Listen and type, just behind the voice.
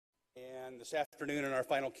And this afternoon in our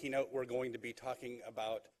final keynote, we're going to be talking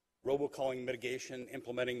about robocalling mitigation,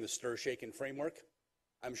 implementing the stir-shaken framework.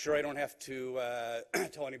 I'm sure I don't have to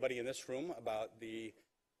tell anybody in this room about the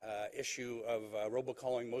issue of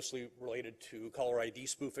robocalling, mostly related to caller ID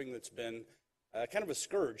spoofing that's been kind of a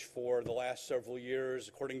scourge for the last several years.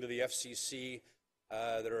 According to the FCC,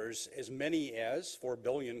 there's as many as 4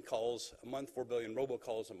 billion calls a month, 4 billion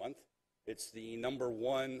robocalls a month. It's the number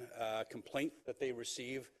one complaint that they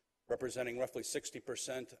receive, representing roughly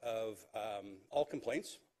 60% of all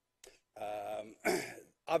complaints.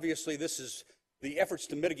 Obviously, the efforts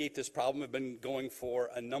to mitigate this problem have been going for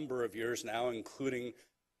a number of years now, including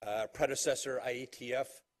predecessor IETF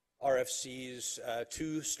RFCs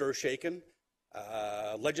to stir-shaken,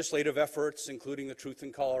 legislative efforts, including the Truth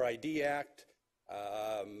in Caller ID Act,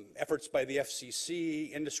 efforts by the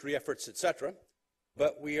FCC, industry efforts, etc.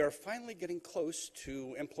 But we are finally getting close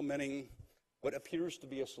to implementing what appears to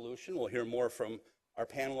be a solution. We'll hear more from our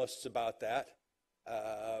panelists about that.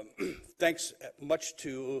 Thanks much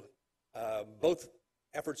to both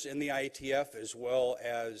efforts in the IETF as well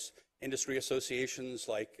as industry associations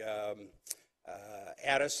like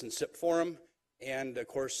ADIS and SIP Forum, and of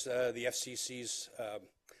course the FCC's,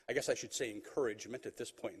 I guess I should say encouragement at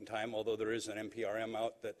this point in time, although there is an NPRM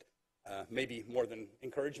out that may be more than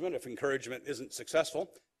encouragement if encouragement isn't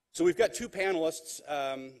successful. So we've got two panelists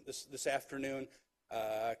this afternoon.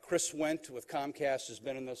 Chris Wendt with Comcast has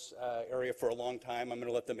been in this area for a long time. I'm going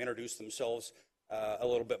to let them introduce themselves a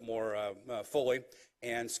little bit more fully.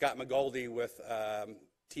 And Scott Migaldi with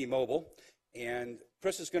T-Mobile. And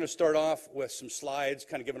Chris is going to start off with some slides,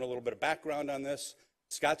 kind of giving a little bit of background on this.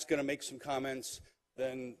 Scott's going to make some comments.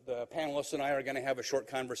 Then the panelists and I are going to have a short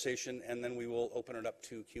conversation, and then we will open it up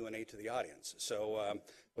to Q&A to the audience. So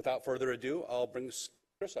without further ado, I'll bring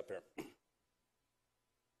Chris up here.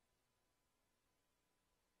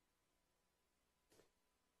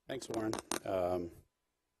 Thanks, Warren.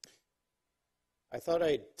 I thought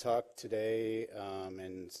I'd talk today,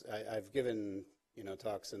 and I've given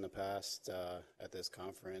talks in the past at this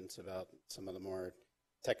conference about some of the more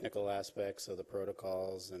technical aspects of the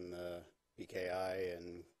protocols and the PKI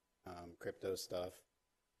and crypto stuff.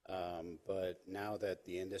 But now that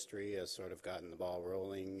the industry has sort of gotten the ball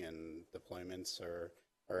rolling and deployments are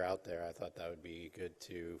out there, I thought that would be good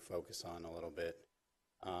to focus on a little bit.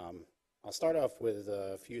 I'll start off with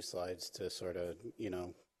a few slides to sort of,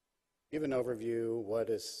 give an overview, what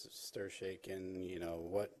is stir-shaken,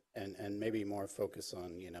 and maybe more focus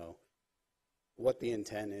on, what the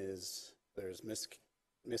intent is. There's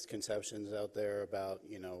misconceptions out there about,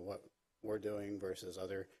 what we're doing versus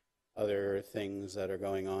other things that are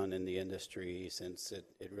going on in the industry, since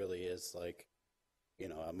it really is like,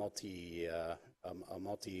 a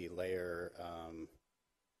multi-layer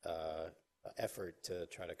effort to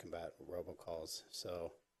try to combat robocalls.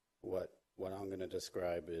 So what I'm going to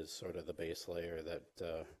describe is sort of the base layer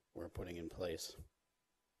that we're putting in place.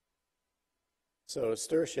 So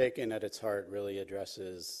stir-shaken at its heart really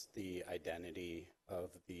addresses the identity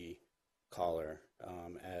of the caller.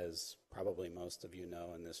 As probably most of you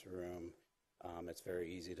know in this room, it's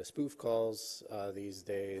very easy to spoof calls these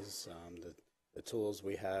days. The tools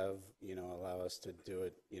we have, allow us to do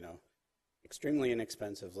it, extremely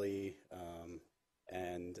inexpensively,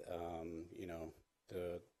 and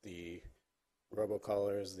the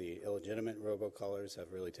robocallers, the illegitimate robocallers,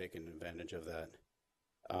 have really taken advantage of that.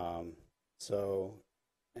 And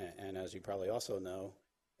as you probably also know,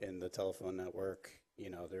 in the telephone network,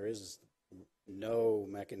 there is no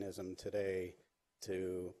mechanism today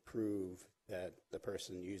to prove that the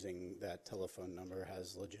person using that telephone number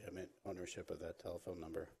has legitimate ownership of that telephone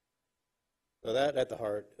number. So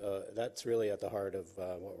that's really at the heart of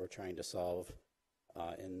what we're trying to solve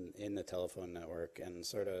in the telephone network, and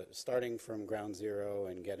sort of starting from ground zero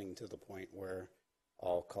and getting to the point where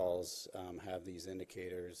all calls have these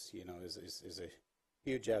indicators, is a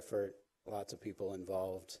huge effort, lots of people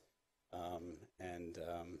involved, and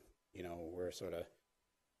we're sort of,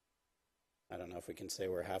 I don't know if we can say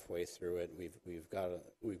we're halfway through it. We've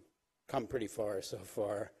come pretty far so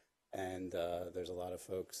far, and there's a lot of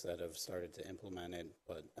folks that have started to implement it,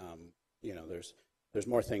 but there's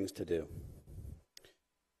more things to do.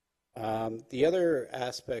 The other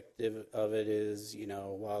aspect of it is,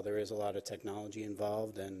 while there is a lot of technology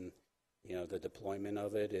involved and the deployment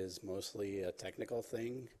of it is mostly a technical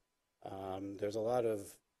thing, there's a lot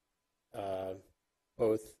of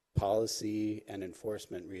both policy and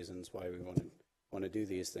enforcement reasons why we want to do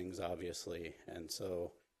these things, obviously. And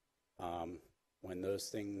so when those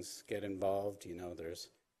things get involved, there's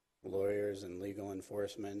lawyers and legal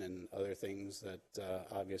enforcement and other things that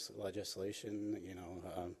obvious legislation,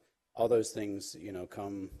 all those things,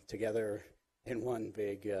 come together in one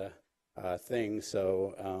big thing.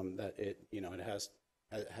 So that it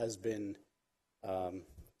has been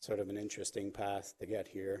sort of an interesting path to get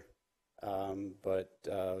here. But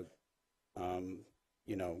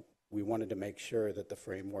we wanted to make sure that the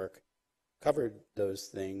framework covered those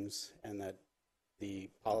things and that the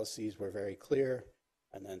policies were very clear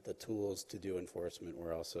and that the tools to do enforcement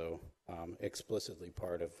were also explicitly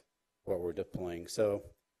part of what we're deploying. So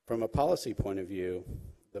from a policy point of view,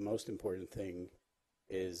 the most important thing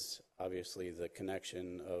is obviously the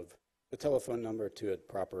connection of the telephone number to a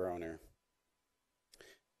proper owner.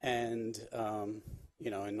 And,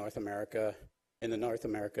 in North America, in the North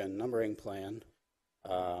American numbering plan,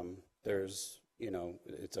 there's,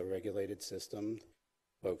 it's a regulated system.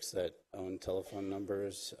 Folks that own telephone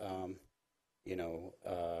numbers, or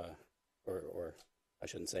I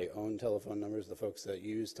shouldn't say own telephone numbers, the folks that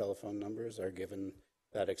use telephone numbers are given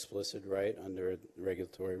that explicit right under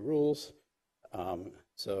regulatory rules.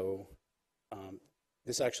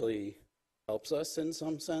 This actually helps us in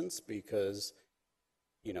some sense because,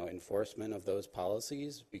 enforcement of those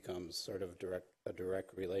policies becomes sort of a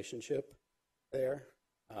direct relationship there.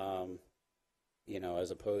 As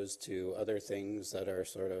opposed to other things that are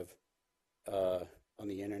sort of on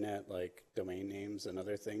the internet, like domain names and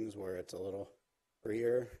other things where it's a little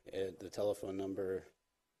freer. The telephone number,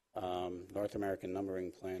 North American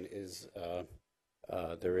numbering plan is,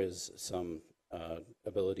 there is some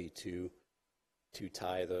ability to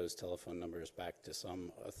tie those telephone numbers back to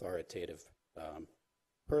some authoritative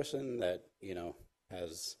person that,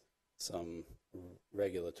 has some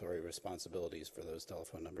regulatory responsibilities for those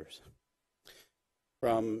telephone numbers.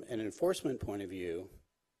 From an enforcement point of view,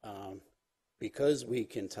 because we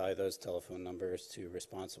can tie those telephone numbers to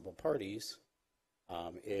responsible parties,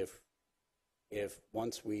 if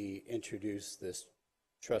once we introduce this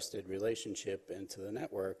trusted relationship into the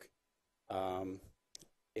network,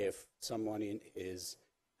 if someone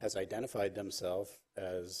has identified themselves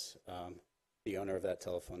as the owner of that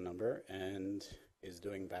telephone number and is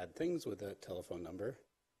doing bad things with that telephone number,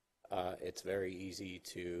 it's very easy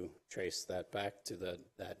to trace that back to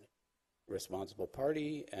that responsible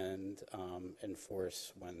party and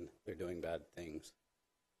enforce when they're doing bad things.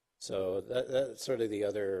 So that's sort of the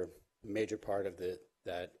other major part of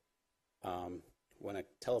that when a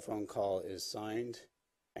telephone call is signed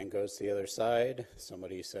and goes to the other side,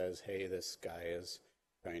 somebody says, hey, this guy is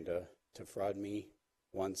trying to fraud me.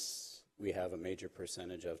 Once we have a major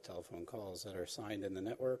percentage of telephone calls that are signed in the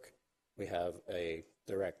network, we have a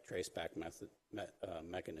direct traceback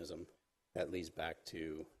mechanism that leads back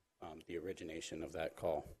to the origination of that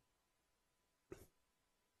call.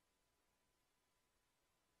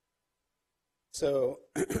 So,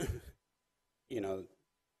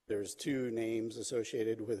 there's two names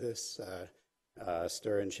associated with this,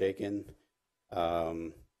 stir and shaken.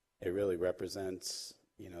 It really represents,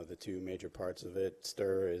 the two major parts of it.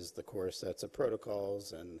 Stir is the core sets of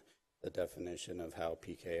protocols and the definition of how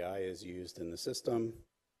PKI is used in the system.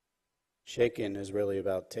 Shaken is really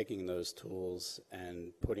about taking those tools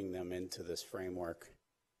and putting them into this framework.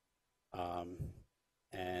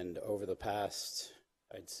 And over the past,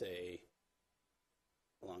 I'd say,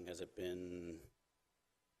 how long has it been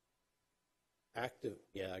active?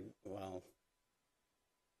 Yeah, well,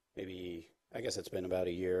 maybe, I guess it's been about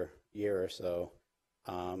a year or so.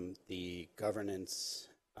 The governance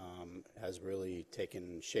has really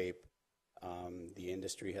taken shape. The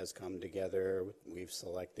industry has come together. We've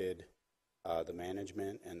selected the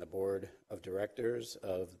management and the board of directors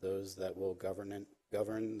of those that will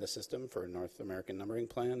govern the system for North American Numbering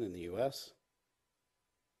Plan in the U.S.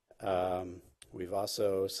 We've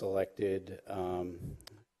also selected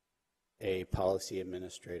a policy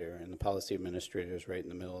administrator, and the policy administrator is right in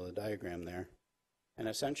the middle of the diagram there. And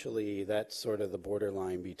essentially, that's sort of the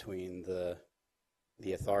borderline between the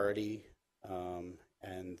authority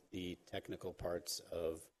and the technical parts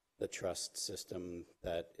of the trust system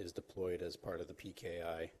that is deployed as part of the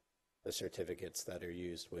PKI, the certificates that are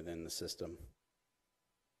used within the system.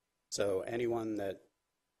 So anyone that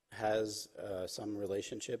has some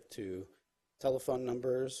relationship to telephone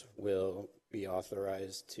numbers will be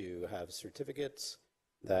authorized to have certificates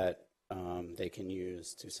that they can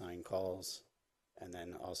use to sign calls and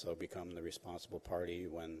then also become the responsible party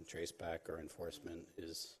when traceback or enforcement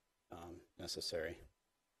is necessary.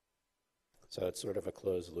 So it's sort of a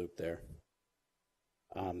closed loop there.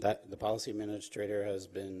 The policy administrator has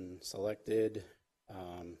been selected.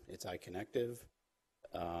 It's iConnective,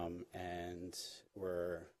 and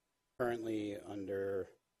we're currently under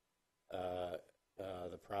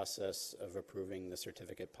the process of approving the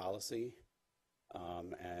certificate policy,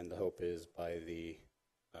 and the hope is by the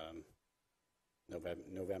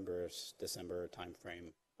November, December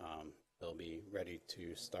timeframe, they'll be ready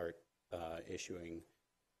to start issuing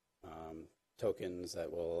tokens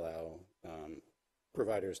that will allow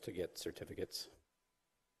providers to get certificates.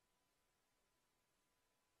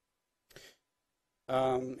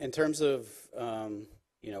 In terms of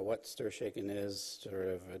what stir shaking is, sort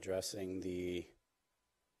of addressing the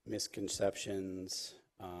misconceptions,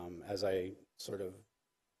 as I sort of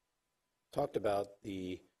talked about,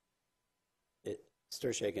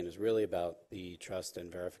 stir shaking is really about the trust and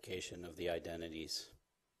verification of the identities.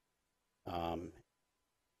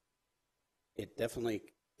 It definitely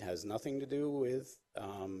has nothing to do with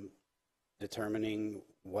determining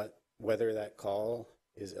whether that call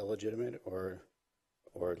is illegitimate or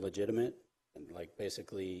legitimate, and like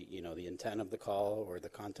basically, the intent of the call or the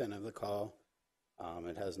content of the call.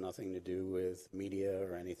 It has nothing to do with media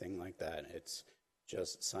or anything like that. It's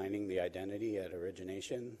just signing the identity at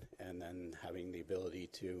origination and then having the ability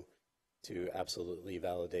to absolutely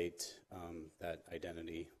validate that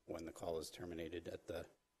identity when the call is terminated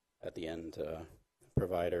at the end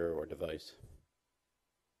provider or device.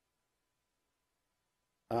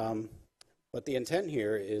 But the intent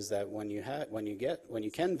here is that when you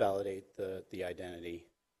can validate the identity,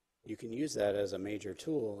 you can use that as a major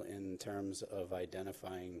tool in terms of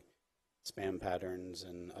identifying spam patterns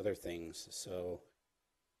and other things. So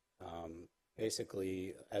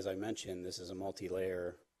basically, as I mentioned, this is a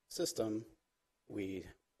multi-layer system.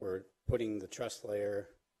 We're putting the trust layer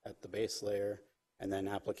at the base layer, and then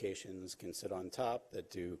applications can sit on top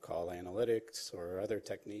that do call analytics or other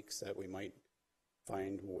techniques that we might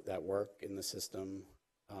find that work in the system.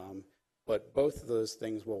 But both of those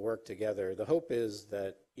things will work together. The hope is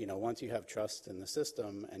that, once you have trust in the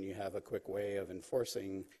system and you have a quick way of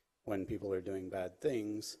enforcing when people are doing bad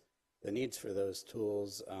things, the needs for those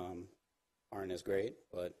tools aren't as great,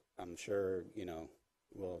 but I'm sure,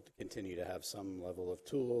 we'll continue to have some level of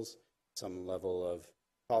tools, some level of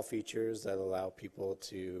call features that allow people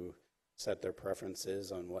to set their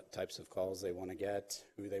preferences on what types of calls they want to get,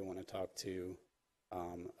 who they want to talk to,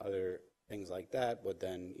 other things like that, but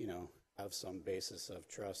then, have some basis of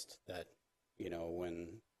trust that,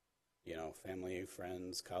 when, family,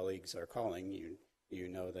 friends, colleagues are calling, you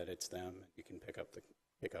know that it's them, you can pick up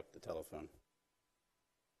the telephone.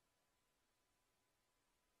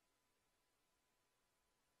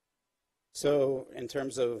 So in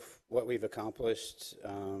terms of what we've accomplished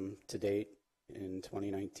to date in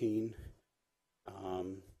 2019,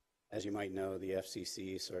 as you might know, the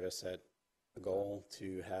FCC sort of set a goal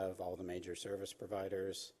to have all the major service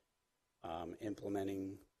providers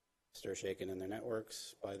implementing stir shaking in their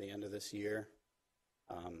networks by the end of this year.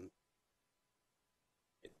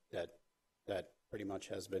 That pretty much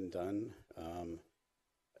has been done.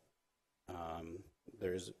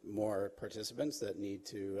 There's more participants that need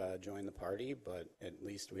to join the party, but at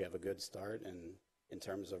least we have a good start in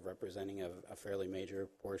terms of representing a fairly major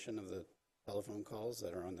portion of the telephone calls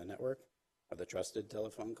that are on the network, of the trusted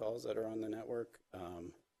telephone calls that are on the network.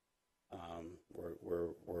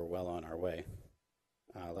 We're well on our way.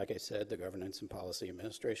 Like I said, the governance and policy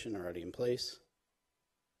administration are already in place.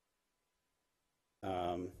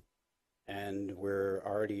 And we're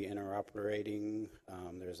already interoperating.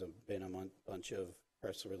 There's been a bunch of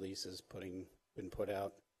press releases been put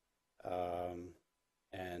out.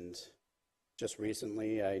 And just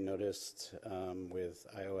recently I noticed with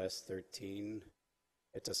iOS 13,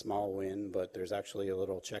 it's a small win, but there's actually a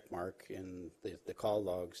little check mark in the call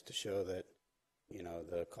logs to show that,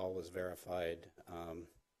 the call was verified.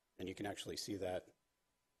 And you can actually see that.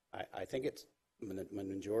 I think it's the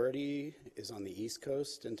majority is on the East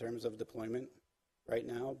Coast in terms of deployment right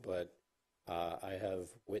now, but I have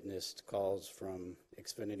witnessed calls from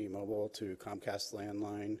Xfinity Mobile to Comcast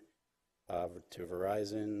Landline to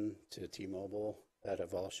Verizon to T-Mobile that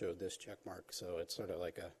have all showed this check mark. So it's sort of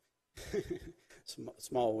like a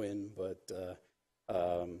small win, but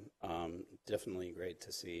definitely great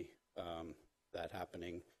to see that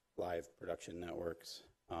happening live production networks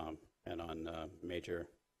and on major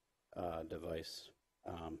device.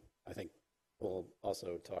 I think we'll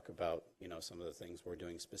also talk about some of the things we're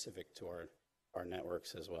doing specific to our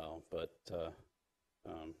networks as well, but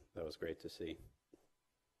that was great to see.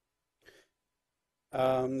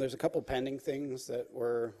 There's a couple pending things that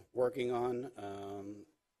we're working on.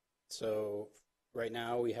 So right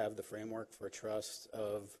now we have the framework for trust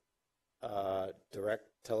of direct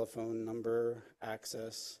telephone number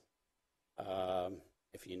access.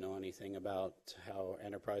 If you know anything about how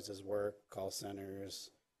enterprises work, call centers,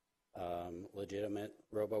 legitimate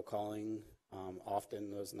robocalling,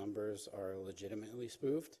 often those numbers are legitimately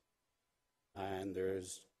spoofed. and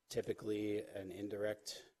there's typically an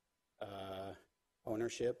indirect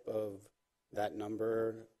ownership of that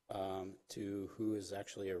number to who is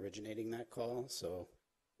actually originating that call. So,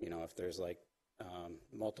 if there's like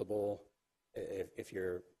multiple, if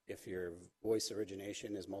your voice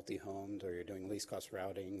origination is multi-homed, or you're doing least cost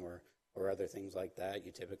routing or other things like that,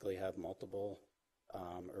 you typically have multiple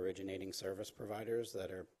originating service providers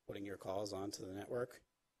that are putting your calls onto the network.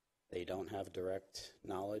 They don't have direct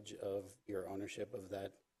knowledge of your ownership of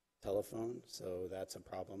that telephone, so that's a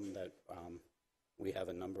problem that we have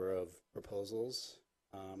a number of proposals.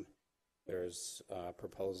 There's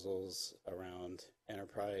proposals around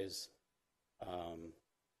enterprise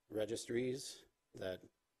registries that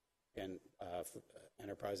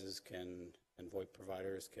enterprises and VoIP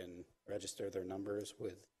providers can register their numbers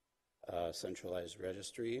with a centralized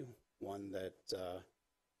registry, one that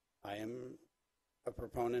I am a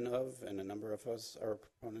proponent of, and a number of us are a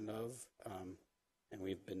proponent of, and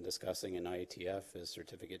we've been discussing in IETF, is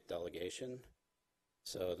certificate delegation.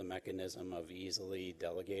 So the mechanism of easily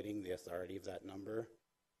delegating the authority of that number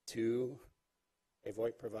to a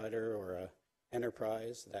VoIP provider or a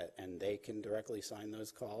enterprise, and they can directly sign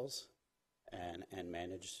those calls and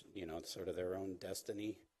manage, sort of their own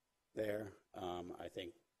destiny there. I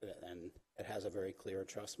think and it has a very clear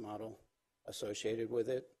trust model associated with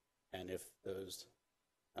it. And if those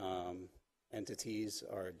entities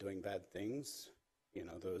are doing bad things,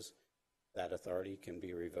 that authority can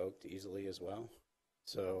be revoked easily as well.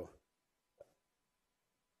 So,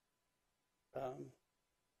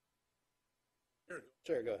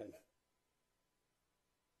 sure, go ahead.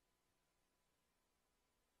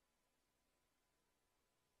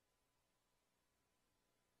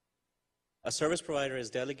 A service provider is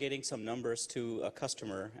delegating some numbers to a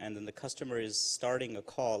customer, and then the customer is starting a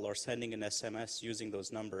call or sending an SMS using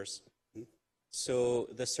those numbers. Mm-hmm. So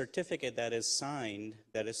the certificate that is signed,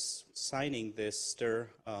 that is signing this STIR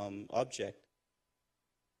object,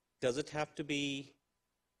 does it have to be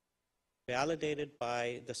validated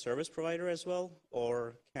by the service provider as well,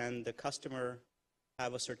 or can the customer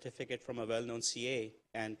have a certificate from a well-known CA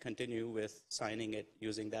and continue with signing it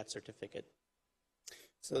using that certificate?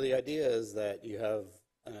 So the idea is that you have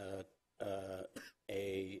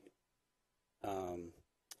a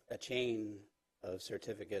chain of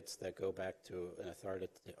certificates that go back to an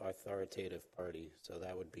authoritative party. So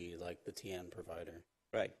that would be like the TN provider.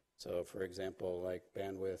 Right. So for example, like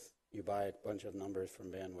bandwidth, you buy a bunch of numbers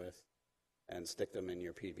from bandwidth and stick them in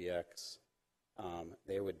your PBX.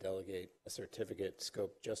 They would delegate a certificate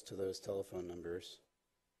scoped just to those telephone numbers.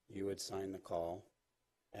 You would sign the call,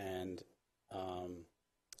 and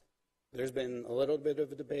there's been a little bit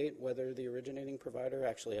of a debate whether the originating provider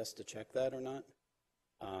actually has to check that or not.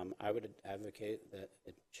 I would advocate that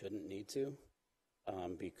it shouldn't need to,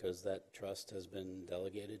 because that trust has been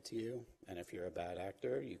delegated to you. And if you're a bad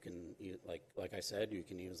actor, you can, like I said, you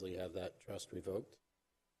can easily have that trust revoked.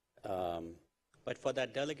 But for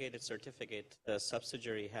that delegated certificate, the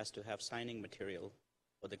subsidiary has to have signing material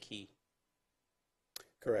for the key.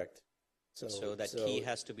 Correct. So that key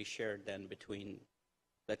has to be shared then between.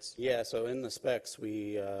 Yeah, so in the specs,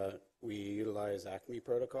 we utilize Acme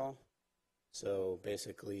protocol. So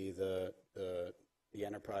basically, the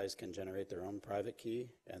enterprise can generate their own private key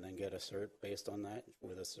and then get a cert based on that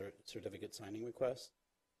with a certificate signing request.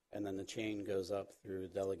 And then the chain goes up through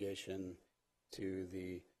delegation to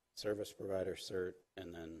the service provider cert,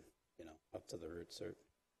 and then, up to the root cert.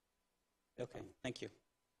 Okay, thank you.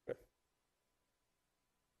 Sure.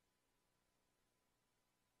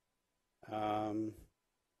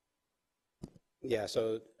 Yeah,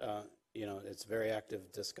 so, it's very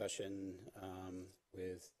active discussion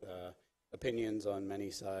with opinions on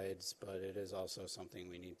many sides, but it is also something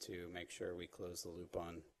we need to make sure we close the loop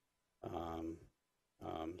on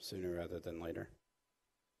sooner rather than later.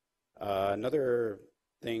 Another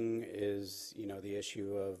thing is, the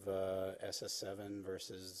issue of SS7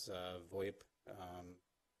 versus VoIP.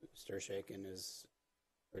 STIR-SHAKEN is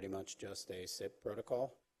pretty much just a SIP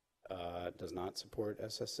protocol. It does not support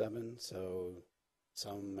SS7, so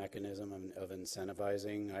some mechanism of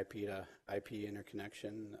incentivizing IP to IP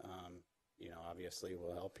interconnection, obviously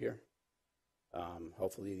will help here.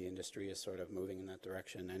 Hopefully the industry is sort of moving in that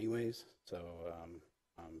direction anyways, so,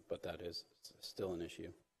 but that is still an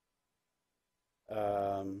issue.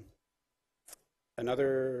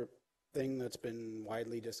 Another thing that's been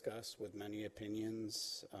widely discussed with many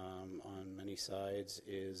opinions on many sides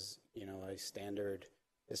is, a standard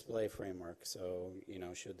display framework. So,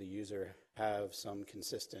 should the user have some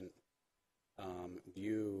consistent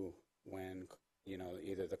view when,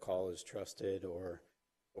 either the call is trusted or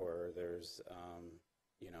there's,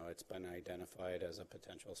 it's been identified as a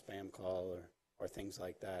potential spam call or things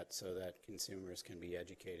like that, so that consumers can be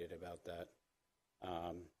educated about that.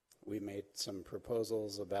 We made some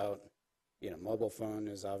proposals about, mobile phone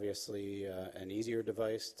is obviously an easier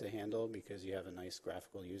device to handle because you have a nice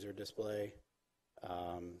graphical user display.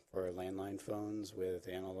 For landline phones with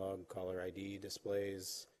analog caller ID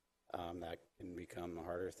displays, that can become a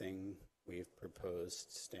harder thing. We've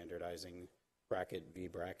proposed standardizing bracket v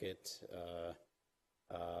bracket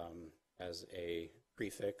as a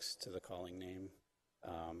prefix to the calling name,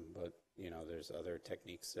 but there's other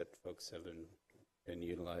techniques that folks have been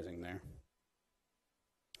utilizing there.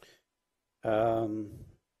 And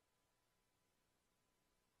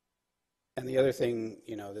the other thing,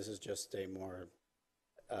 this is just a more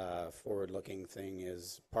forward-looking thing,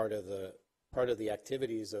 is part of the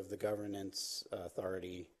activities of the governance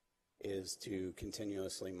authority is to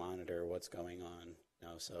continuously monitor what's going on.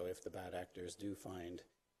 So if the bad actors do find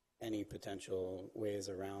any potential ways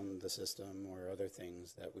around the system or other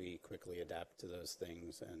things, that we quickly adapt to those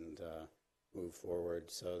things and move forward.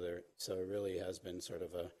 So it really has been sort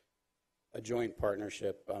of a joint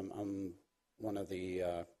partnership. I'm one of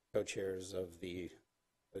the co-chairs of the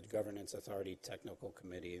Governance Authority Technical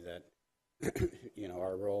Committee. That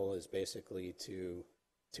our role is basically to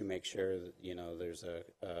make sure that there's a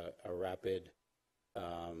rapid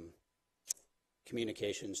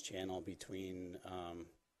communications channel between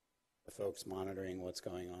the folks monitoring what's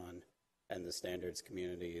going on and the standards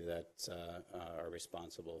community that are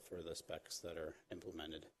responsible for the specs that are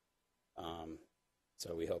implemented.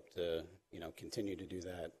 So we hope to continue to do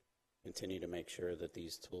that, continue to make sure that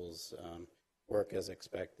these tools work as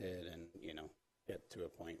expected, and get to a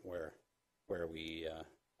point where we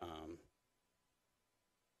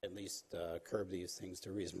at least curb these things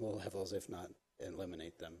to reasonable levels, if not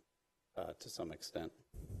eliminate them to some extent.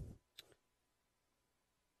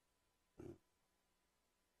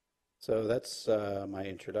 So that's my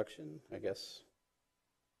introduction, I guess,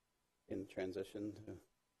 in transition to...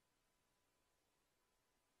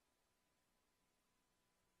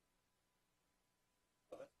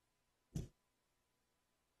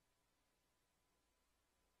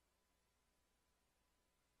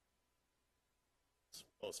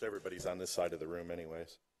 Most everybody's on this side of the room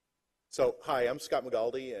anyways. So, hi, I'm Scott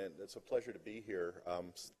Migaldi, and it's a pleasure to be here.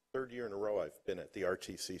 Third year in a row I've been at the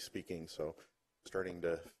RTC speaking, so starting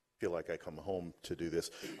to feel like I come home to do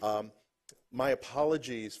this. My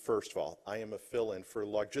apologies, first of all. I am a fill-in for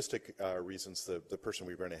logistic reasons. The person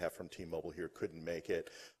we were going to have from T-Mobile here couldn't make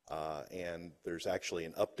it, and there's actually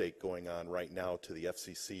an update going on right now to the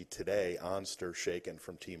FCC today on Stir Shaken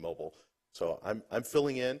from T-Mobile. So I'm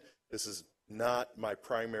filling in. This is not my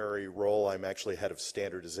primary role. I'm actually head of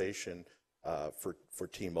standardization for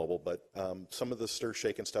T-Mobile, but some of the Stir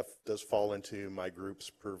Shaken stuff does fall into my group's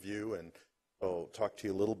purview, and I'll talk to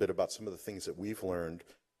you a little bit about some of the things that we've learned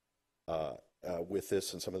with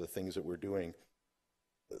this and some of the things that we're doing.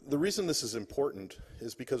 The reason this is important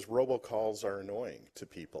is because robocalls are annoying to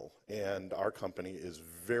people, and our company is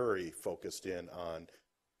very focused in on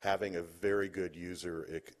having a very good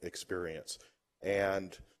user experience.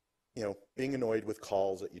 And being annoyed with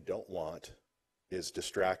calls that you don't want is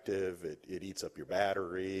distractive. It eats up your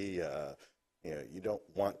battery. You don't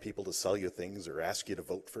want people to sell you things or ask you to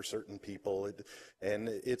vote for certain people. And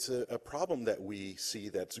it's a problem that we see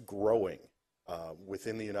that's growing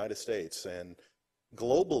within the United States. And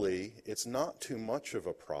globally, it's not too much of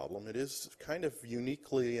a problem. It is kind of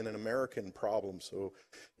uniquely an American problem. So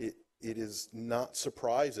it is not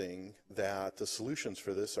surprising that the solutions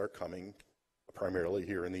for this are coming primarily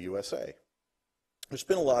here in the USA. There's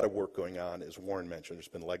been a lot of work going on, as Warren mentioned. There's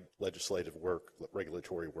been legislative work,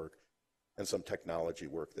 regulatory work, and some technology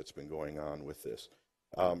work that's been going on with this.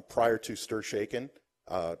 Prior to Stir Shaken,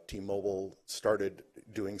 T-Mobile started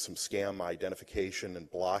doing some scam identification and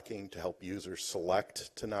blocking to help users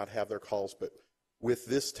select to not have their calls. But with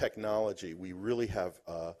this technology, we really have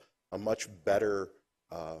a much better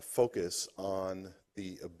focus on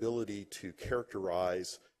the ability to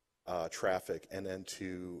characterize traffic and then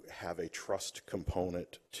to have a trust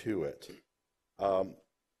component to it.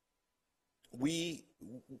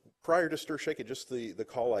 Prior to Stir Shaken, just the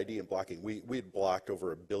call ID and blocking, we had blocked over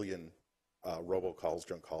 1 billion robocalls,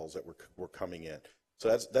 junk calls that were coming in.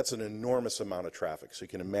 So that's an enormous amount of traffic. So you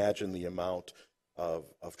can imagine the amount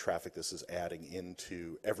of traffic this is adding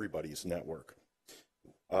into everybody's network.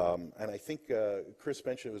 And I think Chris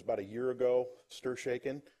mentioned it was about a year ago, Stir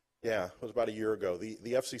Shaken. Yeah, it was about a year ago. The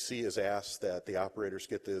FCC has asked that the operators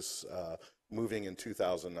get this moving in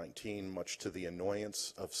 2019, much to the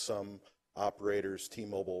annoyance of some operators.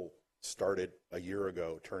 T-Mobile started a year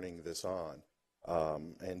ago turning this on.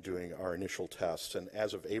 and doing our initial tests. And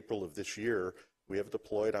as of April of this year, we have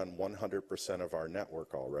deployed on 100% of our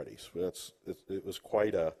network already. So it was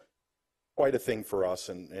quite a thing for us,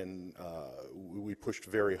 and we pushed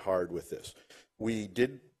very hard with this. We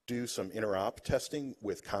did do some interop testing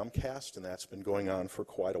with Comcast, and that's been going on for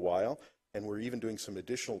quite a while. And we're even doing some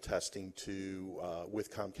additional testing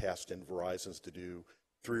with Comcast and Verizon's to do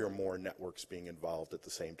 3 or more networks being involved at the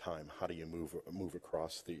same time. How do you move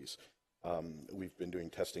across these? We've been doing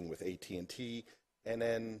testing with AT&T, and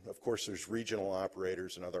then of course there's regional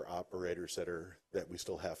operators and other operators that we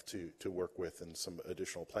still have to work with, and some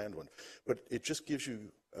additional planned ones. But it just gives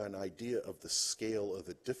you an idea of the scale of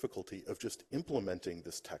the difficulty of just implementing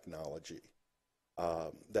this technology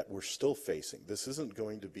that we're still facing. This isn't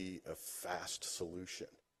going to be a fast solution.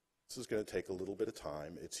 This is going to take a little bit of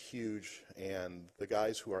time. It's huge, and the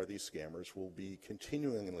guys who are these scammers will be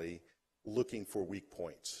continually looking for weak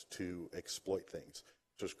points to exploit things.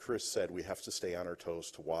 So as Chris said, we have to stay on our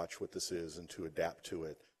toes to watch what this is and to adapt to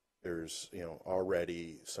it. There's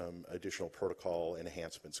already some additional protocol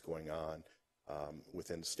enhancements going on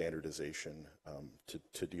within standardization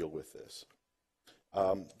to deal with this.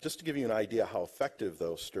 Just to give you an idea how effective,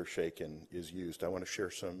 though, STIR/SHAKEN is used, I want to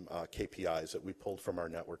share some KPIs that we pulled from our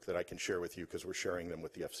network that I can share with you, because we're sharing them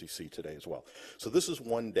with the FCC today as well. So this is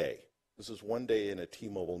one day. This is one day in a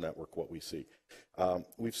T-Mobile network, what we see.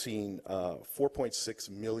 We've seen 4.6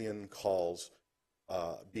 million calls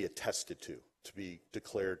be attested to be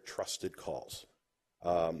declared trusted calls.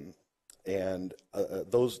 And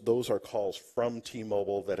those are calls from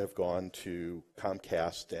T-Mobile that have gone to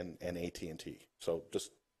Comcast and AT&T. So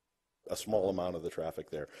just a small amount of the traffic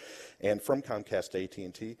there. And from Comcast to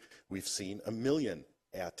AT&T, we've seen 1 million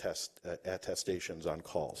attestations on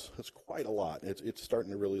calls. That's quite a lot. It's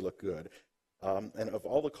starting to really look good. And of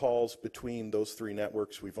all the calls between those 3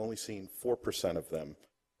 networks, we've only seen 4% of them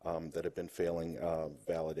that have been failing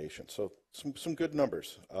validation. So some good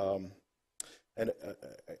numbers. And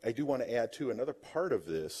I do want to add, too, another part of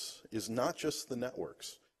this is not just the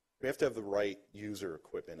networks. We have to have the right user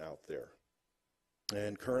equipment out there.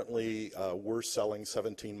 And currently, we're selling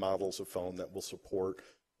 17 models of phone that will support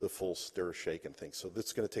the full STIR/SHAKEN thing. So this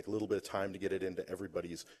is going to take a little bit of time to get it into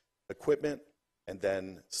everybody's equipment, and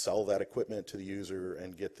then sell that equipment to the user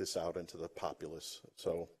and get this out into the populace.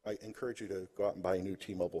 So I encourage you to go out and buy a new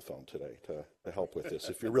T-Mobile phone today to help with this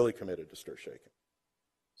if you're really committed to STIR/SHAKEN.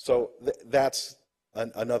 So that's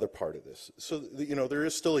another part of this. So there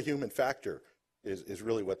is still a human factor, is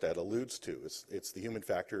really what that alludes to. It's the human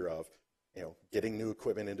factor of getting new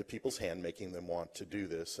equipment into people's hand, making them want to do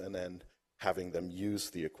this, and then having them use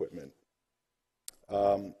the equipment.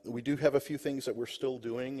 We do have a few things that we're still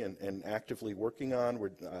doing and actively working on.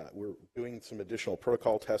 We're doing some additional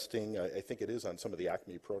protocol testing. I think it is on some of the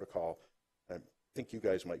ACME protocol. I think you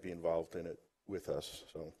guys might be involved in it with us.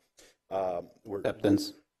 So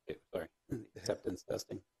Acceptance. Sorry. Acceptance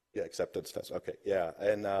testing. Yeah, acceptance test. Okay, yeah.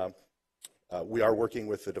 And we are working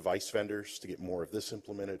with the device vendors to get more of this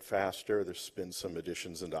implemented faster. There's been some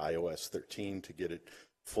additions into iOS 13 to get it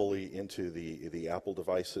fully into the Apple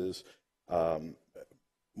devices.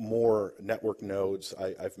 More network nodes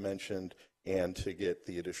I've mentioned, and to get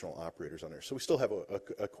the additional operators on there. So we still have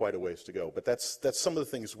quite a ways to go. But that's some of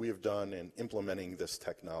the things we have done in implementing this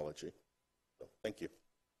technology. So, thank you.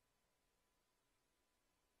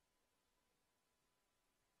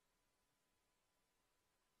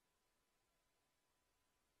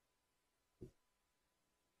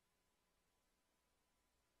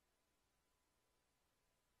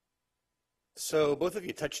 So both of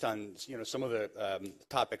you touched on some of the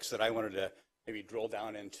topics that I wanted to maybe drill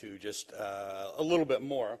down into just a little bit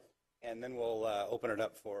more, and then we'll open it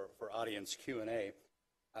up for audience Q&A.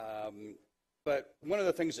 But one of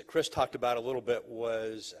the things that Chris talked about a little bit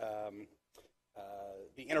was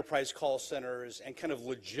the enterprise call centers and kind of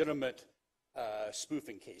legitimate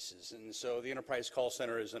spoofing cases. And so the enterprise call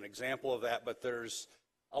center is an example of that, but there's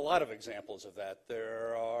a lot of examples of that.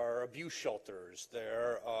 There are abuse shelters.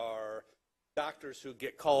 There are doctors who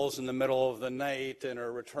get calls in the middle of the night and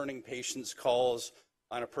are returning patients' calls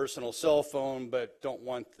on a personal cell phone, but don't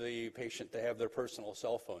want the patient to have their personal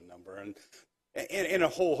cell phone number, and a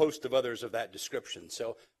whole host of others of that description.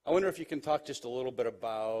 So I wonder if you can talk just a little bit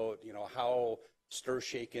about how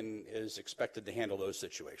STIR/SHAKEN is expected to handle those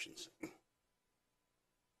situations.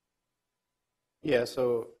 Yeah,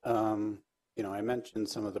 so I mentioned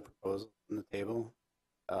some of the proposals on the table.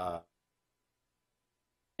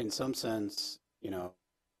 In some sense,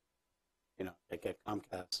 like at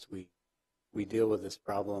Comcast, we deal with this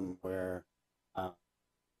problem where,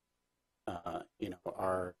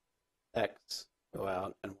 our techs go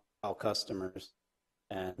out and call customers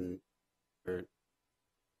and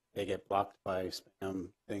they get blocked by spam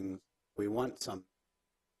things. We want some,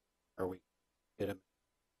 or we get them.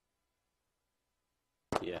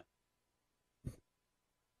 Yeah.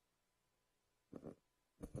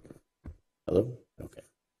 Hello? Okay.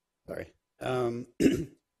 Sorry.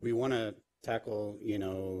 We want to tackle,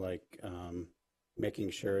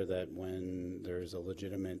 making sure that when there's a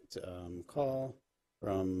legitimate call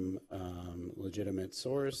from legitimate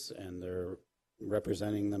source and they're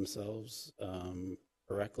representing themselves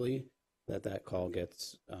correctly, that call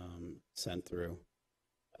gets sent through.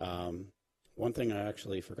 One thing I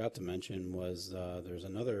actually forgot to mention was there's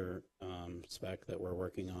another spec that we're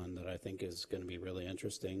working on that I think is going to be really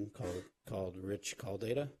interesting called rich call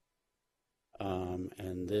data.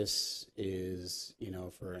 And this is,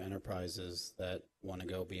 for enterprises that want to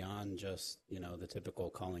go beyond just, the typical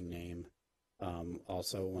calling name.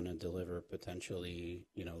 Also want to deliver potentially,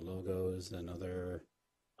 logos and other,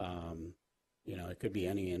 it could be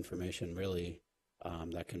any information really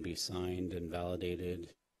that can be signed and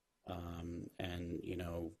validated. And,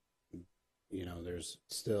 there's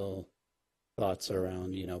still thoughts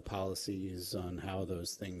around, policies on how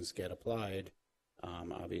those things get applied.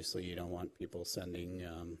 Obviously, you don't want people sending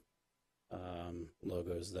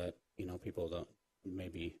logos that, people don't,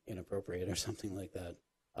 maybe inappropriate or something like that.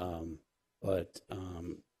 But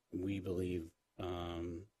we believe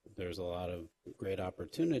there's a lot of great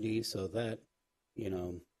opportunity so that,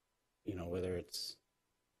 whether it's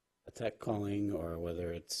a tech calling or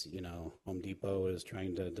whether it's, Home Depot is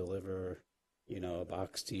trying to deliver, a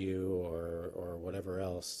box to you or whatever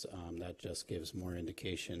else, that just gives more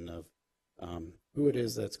indication of who it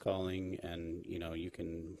is that's calling, and you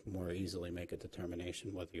can more easily make a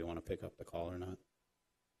determination whether you want to pick up the call or not.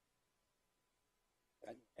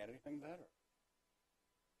 Add anything to that?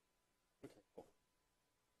 Okay, cool.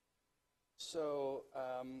 So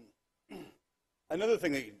another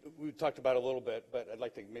thing that we talked about a little bit, but I'd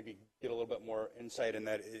like to maybe get a little bit more insight in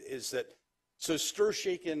that is that, so Stir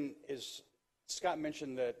Shaken is, Scott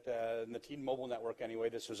mentioned that in the T-Mobile network anyway,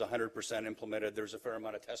 this was 100% implemented. There's a fair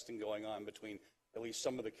amount of testing going on between at least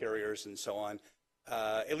some of the carriers and so on.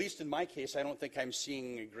 At least in my case, I don't think I'm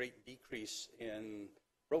seeing a great decrease in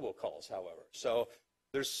robocalls, however. So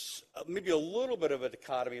there's maybe a little bit of a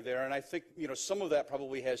dichotomy there, and I think some of that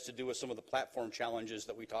probably has to do with some of the platform challenges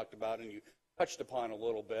that we talked about and you touched upon a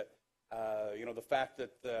little bit. The fact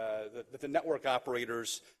that the network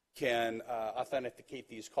operators can authenticate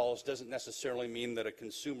these calls doesn't necessarily mean that a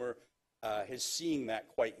consumer is seeing that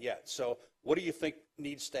quite yet. So what do you think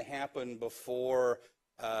needs to happen before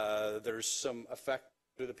there's some effect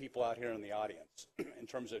to the people out here in the audience in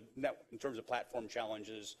terms of platform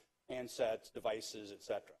challenges, handsets, devices, et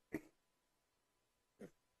cetera?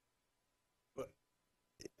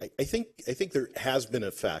 I think there has been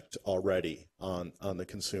effect already on the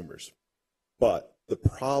consumers, but the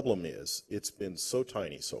problem is it's been so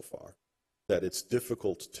tiny so far that it's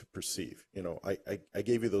difficult to perceive. I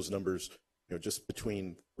gave you those numbers. Just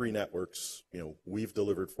between three networks, we've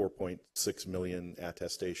delivered 4.6 million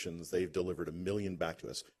attestations. They've delivered 1 million back to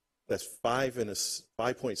us. That's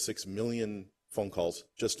 5.6 million phone calls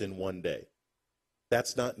just in one day.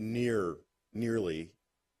 That's not nearly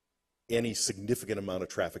any significant amount of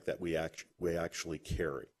traffic that we actually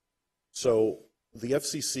carry. So the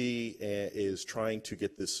FCC is trying to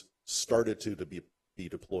get this started to be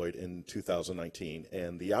deployed in 2019,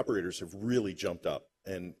 and the operators have really jumped up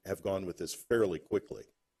and have gone with this fairly quickly.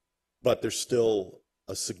 But there's still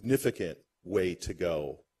a significant way to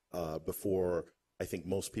go before I think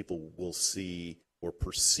most people will see or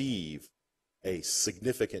perceive a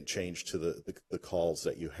significant change to the calls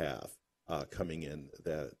that you have coming in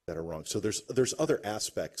that are wrong. So there's other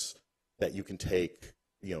aspects that you can take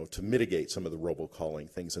to mitigate some of the robocalling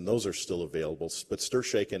things, and those are still available. But Stir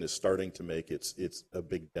Shaken is starting to make it's a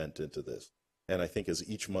big dent into this. And I think as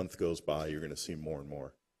each month goes by, you're going to see more and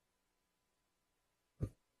more.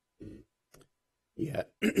 Yeah,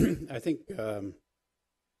 I think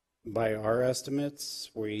by our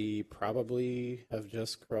estimates, we probably have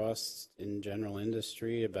just crossed in general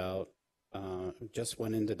industry about, just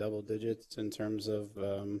went into double digits in terms of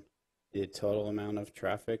the total amount of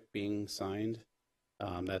traffic being signed.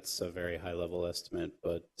 That's a very high level estimate,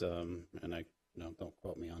 but, and I don't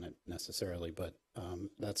quote me on it necessarily, but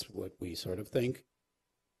that's what we sort of think.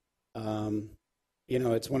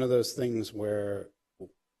 It's one of those things where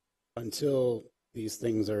until these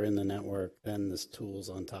things are in the network, then the tools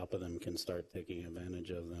on top of them can start taking advantage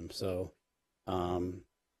of them. So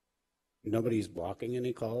nobody's blocking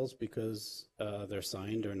any calls because they're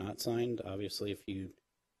signed or not signed. Obviously, if you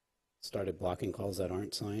started blocking calls that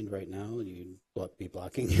aren't signed right now, you'd be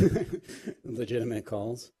blocking legitimate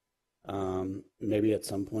calls. Maybe at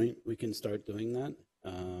some point we can start doing that.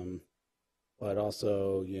 But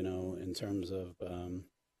also, you know, in terms of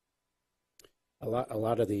a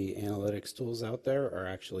lot of the analytics tools out there are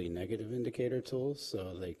actually negative indicator tools,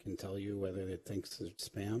 so they can tell you whether it thinks it's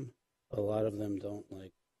spam. But a lot of them don't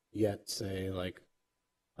like yet say like,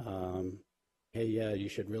 hey, yeah, you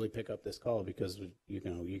should really pick up this call because you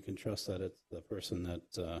know you can trust that it's the person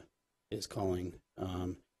that is calling.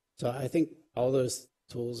 So I think all those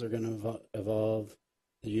tools are going to evolve.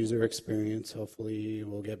 The user experience hopefully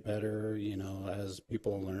will get better, you know, as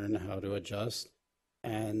people learn how to adjust.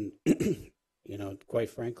 And, you know,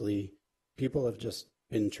 quite frankly, people have just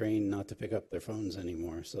been trained not to pick up their phones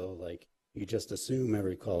anymore. So, like, you just assume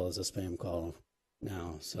every call is a spam call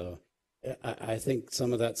now. So I think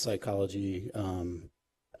some of that psychology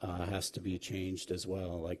has to be changed as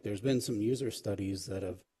well. Like, there's been some user studies that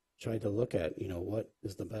have tried to look at, you know, what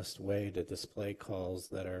is the best way to display calls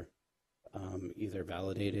that are either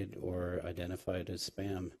validated or identified as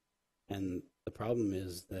spam. And the problem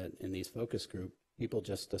is that in these focus groups, people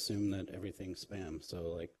just assume that everything's spam. So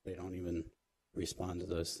like they don't even respond to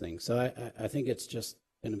those things. So I think it's just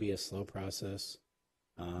going to be a slow process.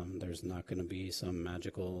 There's not going to be some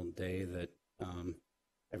magical day that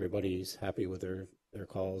everybody's happy with their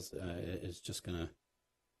calls. It's just going to,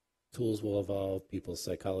 tools will evolve, people's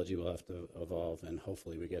psychology will have to evolve, and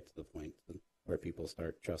hopefully we get to the point where people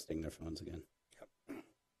start trusting their phones again. Yep.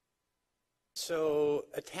 So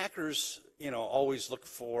attackers, you know, always look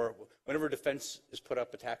for, whenever defense is put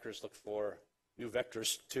up, attackers look for new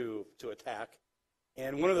vectors to attack.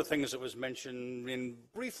 And one of the things that was mentioned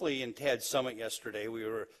briefly in TAD Summit yesterday,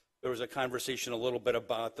 there was a conversation a little bit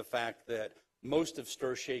about the fact that most of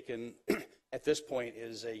stir shaken at this point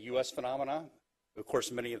is a U.S. phenomenon. Of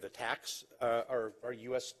course, many of the attacks are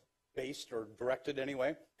U.S. based or directed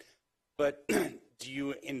anyway. But do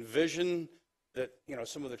you envision that, you know,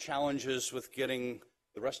 some of the challenges with getting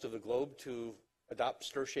the rest of the globe to adopt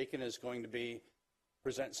stir shaken is going to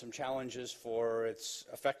present some challenges for its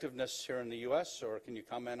effectiveness here in the U.S., or can you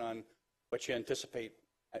comment on what you anticipate?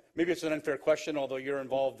 Maybe it's an unfair question, although you're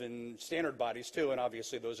involved in standard bodies too, and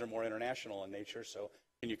obviously those are more international in nature. So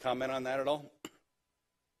can you comment on that at all?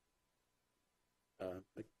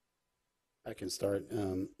 I can start.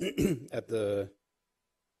 I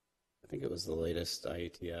think it was the latest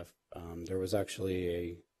IETF. There was actually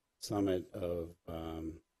a summit of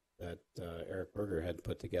that Eric Berger had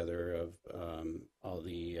put together of all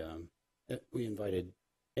the. We invited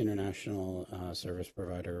international service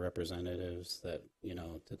provider representatives that, you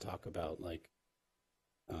know, to talk about like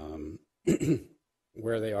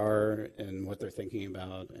where they are and what they're thinking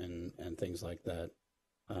about and things like that.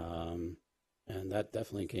 And that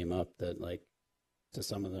definitely came up that like to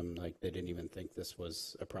some of them, like they didn't even think this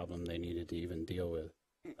was a problem they needed to even deal with.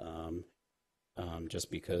 Just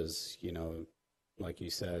because, you know, like you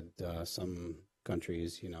said, some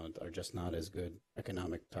countries, you know, are just not as good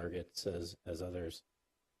economic targets as others.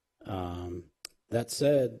 That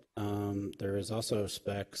said, there is also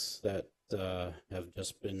specs that have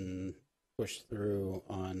just been pushed through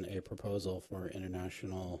on a proposal for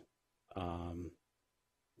international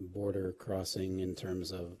border crossing in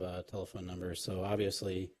terms of telephone numbers. So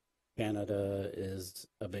obviously, Canada is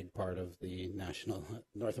a big part of the national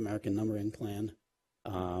North American numbering plan,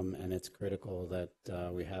 and it's critical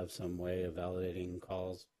that we have some way of validating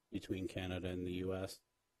calls between Canada and the U.S.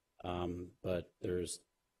 But there's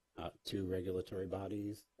two regulatory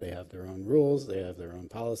bodies. They have their own rules. They have their own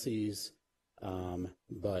policies,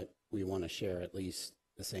 but we want to share at least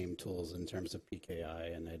the same tools in terms of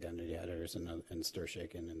PKI and identity headers and stir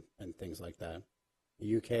shaken and things like that.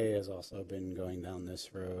 The UK has also been going down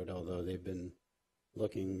this road, although they've been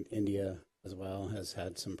looking. India as well has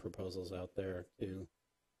had some proposals out there too.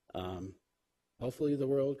 Hopefully the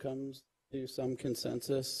world comes to some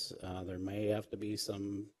consensus. There may have to be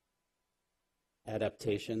some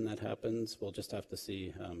adaptation that happens. We'll just have to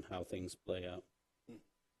see how things play out.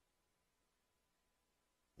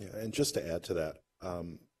 Yeah, and just to add to that,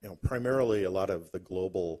 you know, primarily a lot of the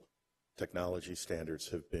global technology standards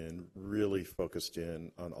have been really focused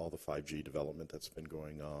in on all the 5G development that's been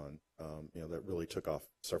going on. You know, that really took off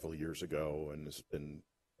several years ago and has been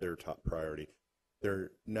their top priority.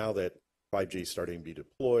 Now that 5G is starting to be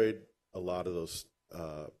deployed, a lot of those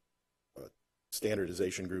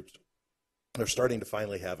standardization groups are starting to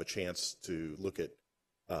finally have a chance to look at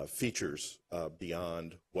features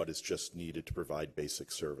beyond what is just needed to provide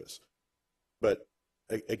basic service. But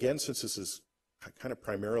again, since this is kind of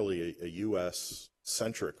primarily a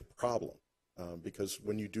U.S.-centric problem, because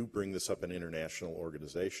when you do bring this up in international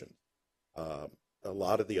organizations, a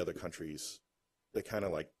lot of the other countries, they kind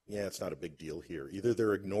of like, yeah, it's not a big deal here. Either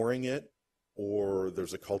they're ignoring it or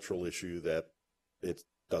there's a cultural issue that it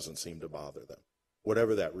doesn't seem to bother them.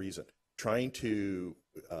 Whatever that reason, trying to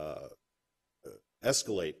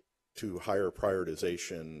escalate to higher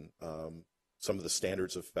prioritization some of the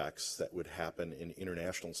standards effects that would happen in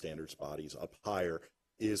international standards bodies up higher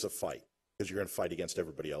is a fight, because you're going to fight against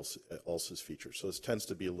everybody else's features. So this tends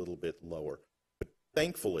to be a little bit lower. But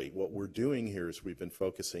thankfully, what we're doing here is we've been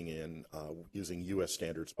focusing in using U.S.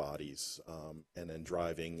 standards bodies and then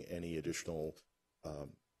driving any additional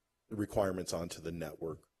requirements onto the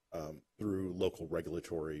network through local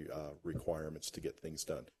regulatory requirements to get things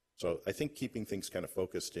done. So I think keeping things kind of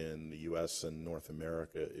focused in the U.S. and North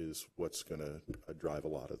America is what's going to drive a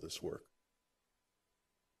lot of this work.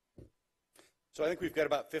 So I think we've got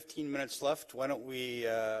about 15 minutes left. Why don't we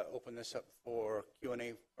open this up for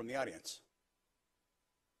Q&A from the audience?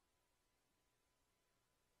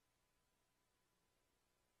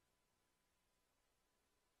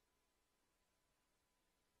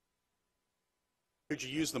 Could you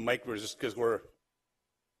use the mic just because we're...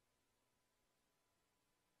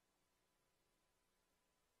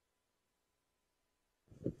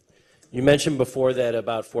 You mentioned before that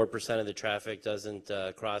about 4% of the traffic doesn't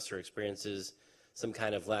cross or experiences some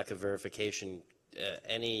kind of lack of verification.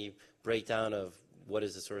 Any breakdown of what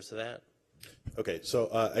is the source of that? Okay, so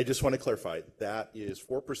I just want to clarify, that is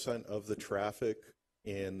 4% of the traffic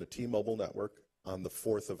in the T-Mobile network on the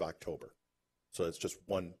 4th of October. So it's just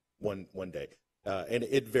one day. And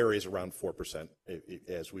it varies around 4%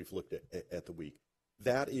 as we've looked at the week.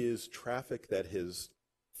 That is traffic that has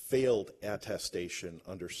failed attestation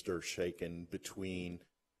under STIR/SHAKEN between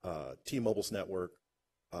T-Mobile's network,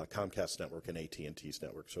 Comcast's network, and AT&T's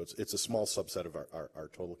network. So it's a small subset of our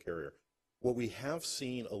total carrier. What we have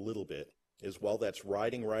seen a little bit is while that's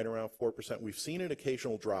riding right around 4%, we've seen an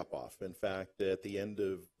occasional drop-off. In fact, at the end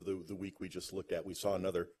of the week we just looked at, we saw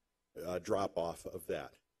another drop-off of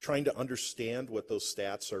that. Trying to understand what those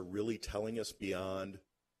stats are really telling us beyond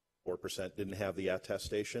 4% didn't have the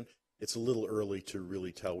attestation. It's a little early to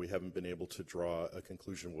really tell. We haven't been able to draw a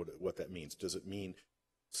conclusion what that means. Does it mean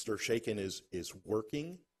STIR/SHAKEN is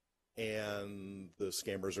working and the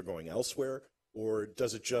scammers are going elsewhere? Or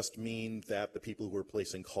does it just mean that the people who were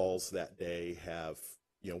placing calls that day have,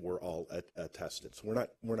 were all attested? So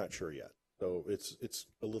we're not sure yet. So it's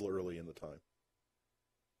a little early in the time.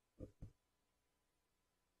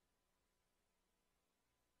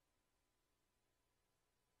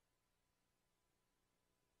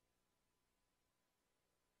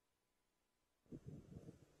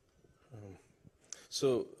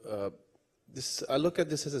 So I look at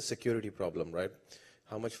this as a security problem, right?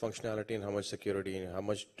 How much functionality and how much security and how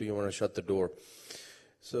much do you want to shut the door?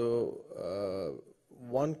 So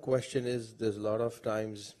one question is, there's a lot of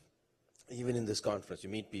times, even in this conference, you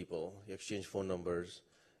meet people, you exchange phone numbers,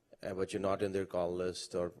 but you're not in their call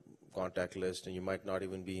list or contact list, and you might not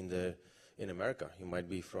even be in America. You might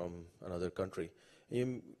be from another country.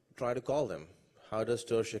 You try to call them. How does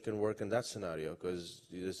STIR/SHAKEN work in that scenario? Because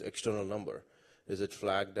this external number. Is it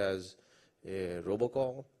flagged as a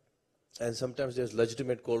robocall? And sometimes there's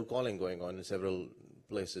legitimate cold calling going on in several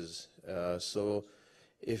places. So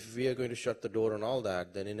if we are going to shut the door on all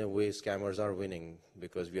that, then in a way scammers are winning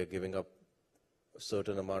because we are giving up a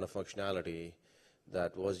certain amount of functionality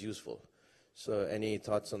that was useful. So any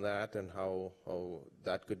thoughts on that and how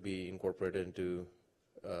that could be incorporated into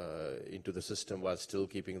the system while still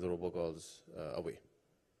keeping the robocalls away?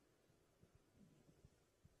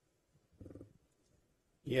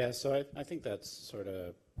 Yeah, so I think that's sort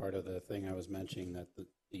of part of the thing I was mentioning, that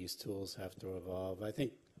these tools have to evolve. I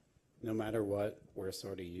think no matter what, we're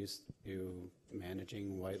sort of used to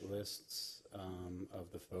managing whitelists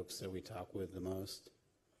of the folks that we talk with the most.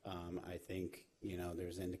 I think,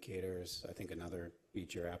 there's indicators. I think another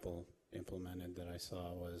feature Apple implemented that I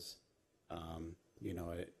saw was,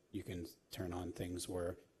 you can turn on things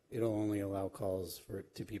where it'll only allow calls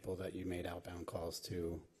to people that you made outbound calls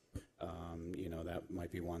to. That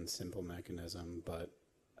might be one simple mechanism, but,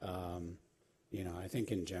 I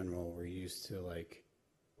think in general, we're used to,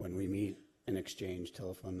 when we meet and exchange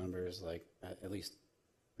telephone numbers, at least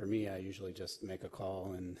for me, I usually just make a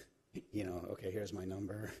call and, okay, here's my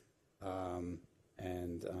number.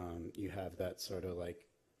 And you have that sort of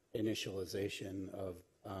initialization of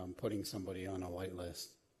putting somebody on a whitelist.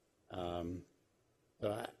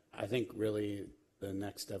 So I think really the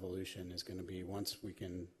next evolution is going to be, once we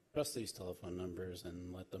can trust these telephone numbers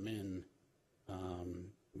and let them in,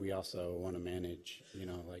 we also want to manage,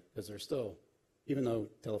 because there's still even though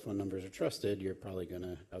telephone numbers are trusted, you're probably going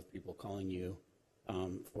to have people calling you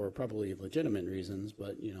for probably legitimate reasons,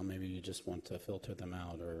 but maybe you just want to filter them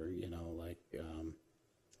out, or like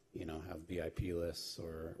have VIP lists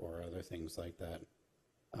or other things like that.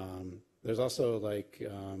 There's also like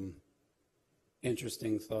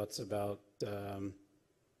interesting thoughts about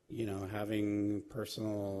having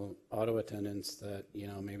personal auto attendants that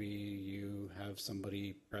maybe you have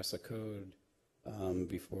somebody press a code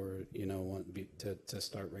before to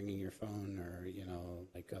start ringing your phone, or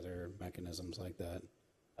like other mechanisms like that.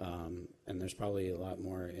 And there's probably a lot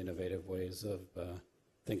more innovative ways of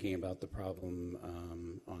thinking about the problem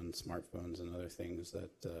on smartphones and other things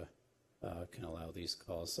that can allow these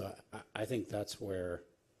calls. So I think that's where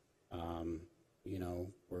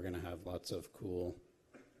we're going to have lots of cool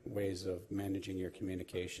ways of managing your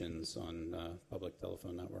communications on public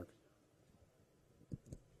telephone networks.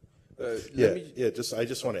 I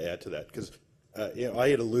just want to add to that, because I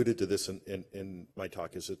had alluded to this in my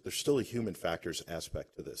talk, is that there's still a human factors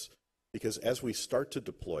aspect to this, because as we start to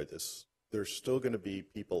deploy this, there's still going to be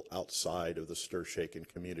people outside of the stir-shaken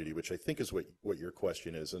community, which I think is what your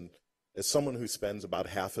question is. And as someone who spends about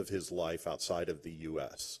half of his life outside of the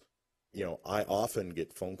U.S., I often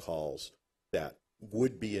get phone calls that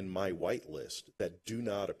would be in my whitelist that do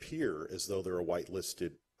not appear as though they're a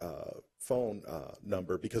whitelisted phone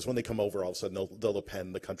number, because when they come over, all of a sudden they'll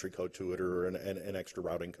append the country code to it, or an extra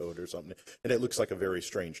routing code or something, and it looks like a very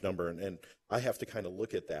strange number. And I have to kind of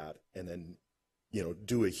look at that and then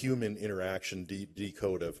do a human interaction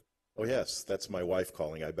decode of, oh yes, that's my wife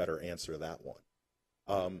calling, I better answer that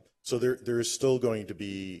one. So there is still going to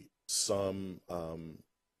be some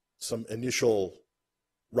initial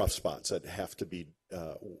rough spots that have to be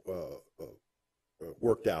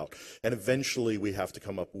worked out, and eventually we have to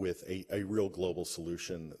come up with a real global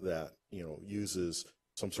solution that uses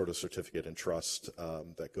some sort of certificate and trust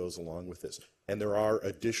that goes along with this. And there are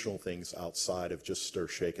additional things outside of just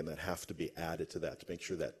stir-shaken that have to be added to that to make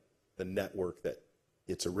sure that the network that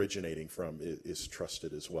it's originating from is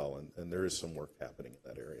trusted as well. And there is some work happening in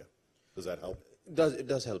that area. Does that help? It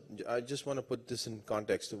does help. I just want to put this in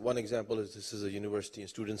context. One example is, this is a university and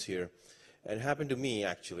students here. And it happened to me,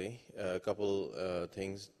 actually, a couple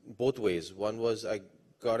things, both ways. One was I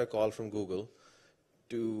got a call from Google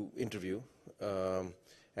to interview, and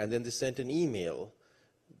then they sent an email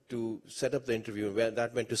to set up the interview, and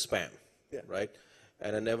that went to spam, right?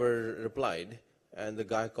 And I never replied. And the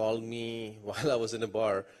guy called me while I was in a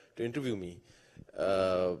bar to interview me.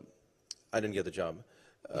 I didn't get the job.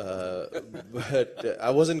 But I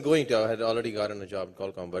wasn't going to. I had already gotten a job at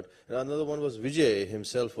Qualcomm. But another one was Vijay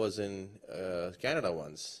himself was in Canada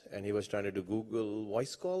once, and he was trying to do Google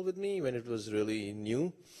Voice Call with me when it was really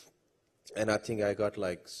new. And I think I got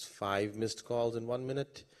like 5 missed calls in 1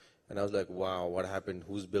 minute. And I was like, wow, what happened?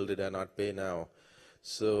 Whose bill did I not pay now?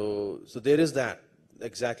 So there is that,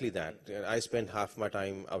 exactly that. And I spent half my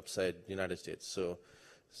time outside the United States. So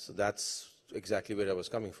that's exactly where I was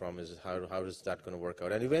coming from, is how is that going to work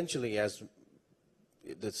out? And eventually, as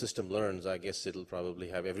the system learns, I guess it'll probably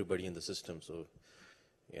have everybody in the system, so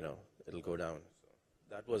it'll go down.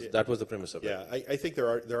 That was the premise of it. Yeah, I think there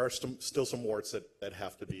are still some warts that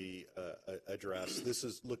have to be addressed. This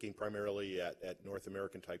is looking primarily at North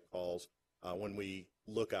American type calls. When we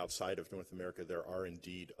look outside of North America, there are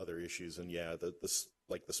indeed other issues, and yeah,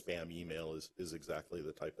 like the spam email is exactly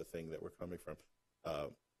the type of thing that we're coming from.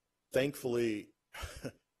 Thankfully,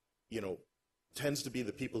 tends to be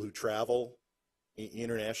the people who travel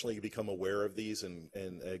internationally become aware of these, and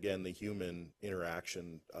again, the human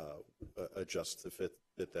interaction adjusts to fit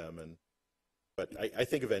them. But I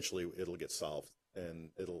think eventually it'll get solved,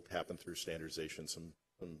 and it'll happen through standardization, some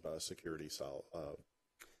security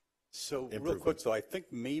So real quick, though, I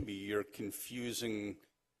think maybe you're confusing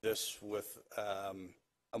this with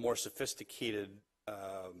a more sophisticated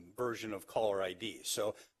version of caller ID.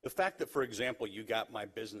 So the fact that, for example, you got my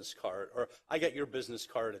business card, or I got your business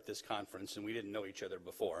card at this conference, and we didn't know each other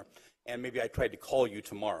before, and maybe I tried to call you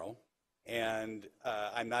tomorrow, and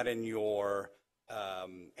I'm not in your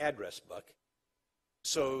address book.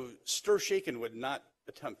 So stir-shaken would not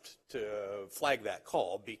attempt to flag that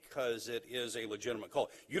call because it is a legitimate call.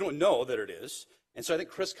 You don't know that it is. And so I think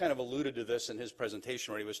Chris kind of alluded to this in his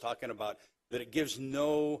presentation, where he was talking about that it gives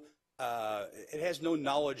no it has no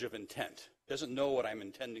knowledge of intent. It doesn't know what I'm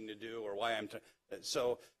intending to do or why I'm.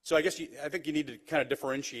 So I guess I think you need to kind of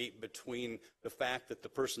differentiate between the fact that the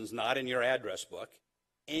person's not in your address book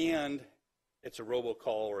and it's a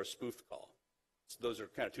robocall or a spoofed call. So those are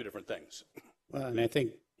kind of two different things. Well, and I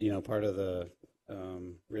think part of the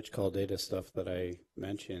rich call data stuff that I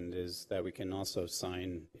mentioned is that we can also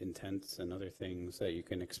sign intents and other things that you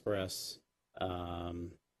can express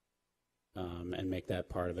and make that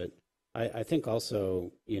part of it. I think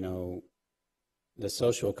also, the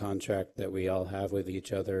social contract that we all have with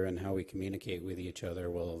each other and how we communicate with each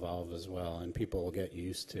other will evolve as well, and people will get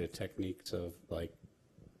used to techniques of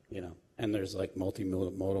and there's like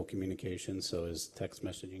multimodal communication. So is text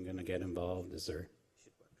messaging going to get involved? Is there,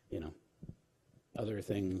 other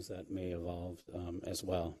things that may evolve as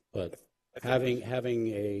well? But having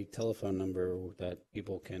a telephone number that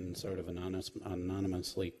people can sort of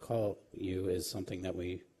anonymously call you is something that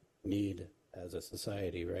we need as a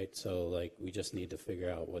society, right? So we just need to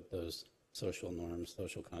figure out what those social norms,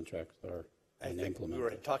 social contracts are and implement. We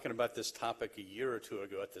were talking about this topic a year or two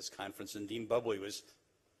ago at this conference, and Dean Bubley was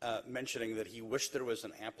mentioning that he wished there was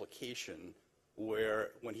an application where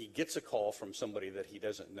when he gets a call from somebody that he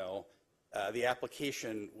doesn't know, the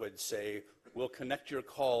application would say, "We'll connect your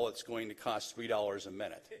call. It's going to cost $3 a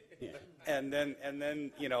minute." Yeah. And then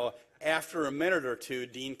after a minute or two,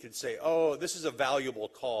 Dean could say, "Oh, this is a valuable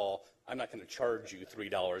call. I'm not going to charge you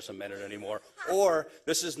 $3 a minute anymore." Or,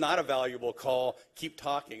 "This is not a valuable call. Keep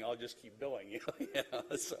talking. I'll just keep billing you."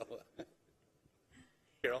 So,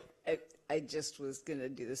 Carol? I just was going to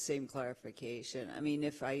do the same clarification. I mean,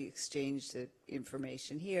 if I exchanged the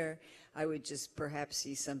information here, I would just perhaps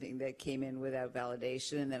see something that came in without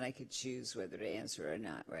validation, and then I could choose whether to answer or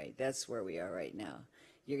not, right? That's where we are right now.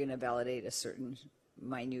 You're going to validate a certain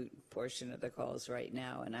minute portion of the calls right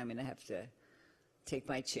now, and I'm going to have to take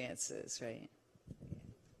my chances, right?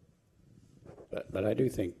 But I do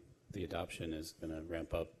think the adoption is going to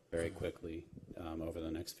ramp up very quickly over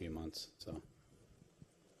the next few months. So.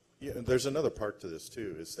 Yeah, and there's another part to this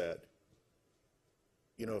too, is that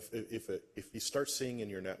if you start seeing in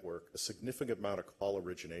your network a significant amount of call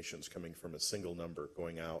originations coming from a single number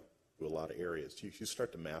going out to a lot of areas, you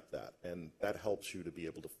start to map that, and that helps you to be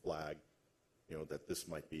able to flag, that this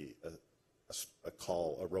might be a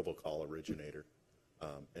robocall originator,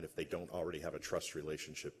 and if they don't already have a trust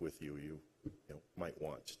relationship with you, you might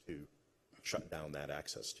want to shut down that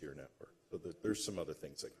access to your network. So there's some other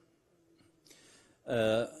things that.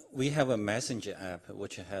 We have a messenger app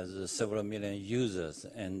which has several million users,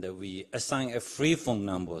 and we assign a free phone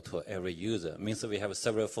number to every user. Means we have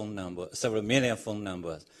several million phone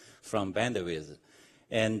numbers from bandwidth.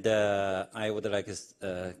 And I would like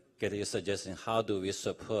to get your suggestion. How do we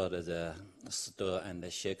support the store and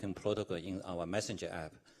the sharing protocol in our messenger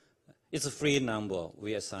app? It's a free number.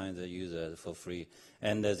 We assign the user for free,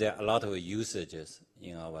 and there are a lot of usages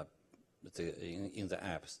in our in the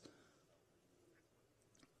apps.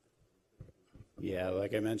 Yeah,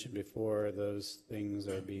 like I mentioned before, those things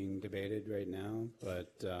are being debated right now,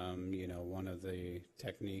 but one of the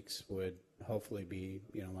techniques would hopefully be,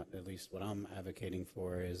 at least what I'm advocating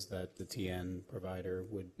for is that the TN provider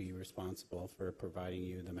would be responsible for providing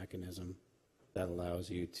you the mechanism that allows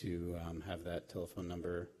you to have that telephone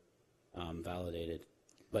number validated.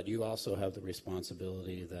 But you also have the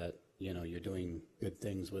responsibility that, you're doing good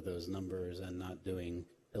things with those numbers and not doing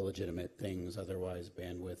illegitimate things, otherwise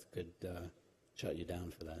bandwidth could shut you down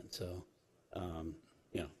for that. So,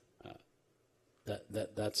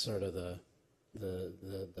 that's sort of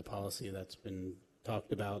the policy that's been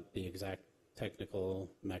talked about. The exact technical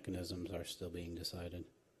mechanisms are still being decided,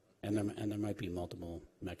 and there might be multiple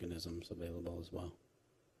mechanisms available as well.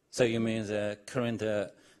 So you mean the current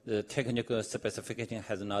the technical specification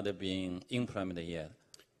has not been implemented yet?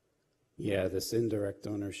 Yeah, this indirect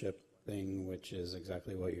ownership thing, which is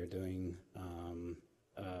exactly what you're doing.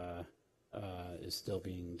 Is still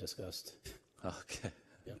being discussed. Okay.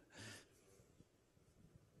 Yep.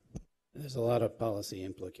 There's a lot of policy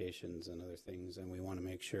implications and other things, and we want to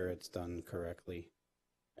make sure it's done correctly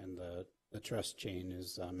and the trust chain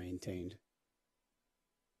is maintained.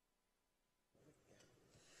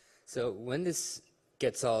 So when this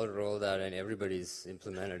gets all rolled out and everybody's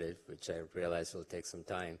implemented it, which I realize will take some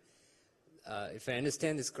time, if I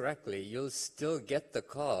understand this correctly, you'll still get the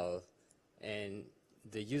call and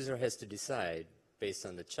the user has to decide based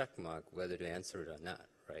on the check mark whether to answer it or not,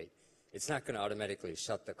 right? It's not going to automatically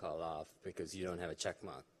shut the call off because you don't have a check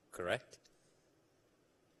mark, correct?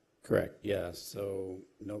 Correct, yeah. So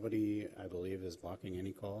nobody, I believe, is blocking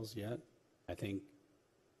any calls yet. I think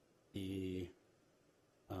the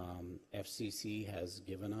FCC has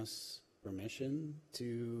given us permission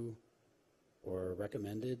to, or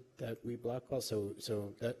recommended that we block calls.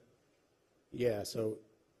 So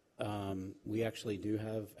we actually do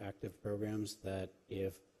have active programs that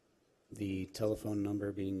if the telephone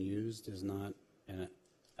number being used is not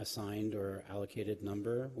assigned or allocated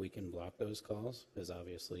number, we can block those calls because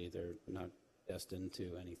obviously they're not destined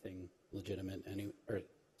to anything legitimate.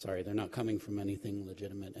 They're not coming from anything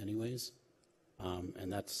legitimate anyways.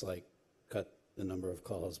 And that's like cut the number of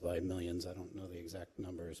calls by millions. I don't know the exact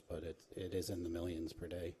numbers, but it is in the millions per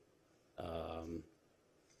day.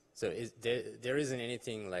 So there isn't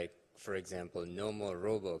anything like, for example, no more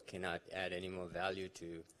Robo cannot add any more value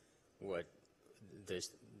to what the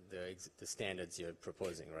standards you're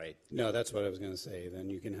proposing, right? No, that's what I was going to say. Then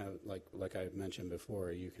you can have, like I mentioned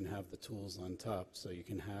before, you can have the tools on top. So you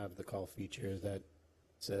can have the call feature that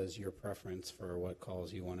says your preference for what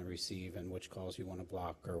calls you want to receive and which calls you want to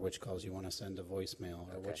block, or which calls you want to send a voicemail,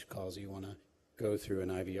 or which calls you want to go through an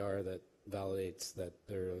IVR that validates that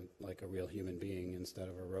they're like a real human being instead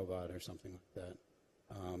of a robot or something like that.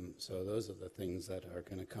 So those are the things that are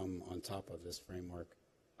going to come on top of this framework,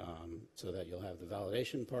 so that you'll have the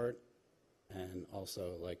validation part and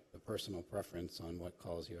also like the personal preference on what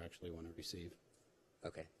calls you actually want to receive.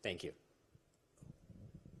 Okay, thank you.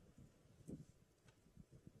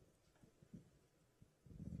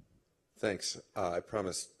 Thanks. I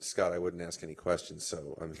promised Scott I wouldn't ask any questions,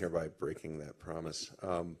 so I'm hereby breaking that promise.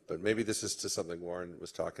 But maybe this is to something Warren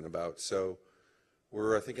was talking about. So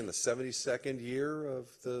we're, I think, in the 72nd year of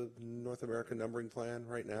the North American numbering plan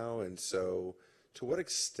right now, and so to what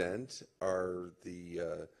extent are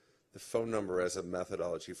the phone number as a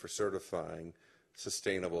methodology for certifying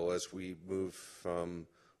sustainable as we move from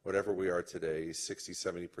whatever we are today,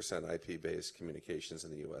 60-70% IP-based communications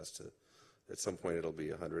in the U.S. to at some point it'll be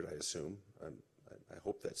 100, I assume. I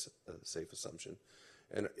hope that's a safe assumption.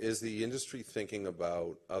 And is the industry thinking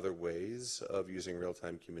about other ways of using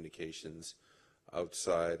real-time communications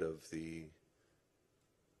outside of the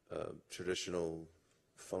traditional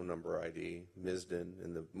phone number ID, MISDN,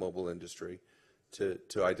 in the mobile industry to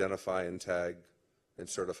identify and tag and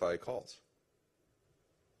certify calls?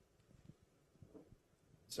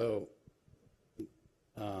 So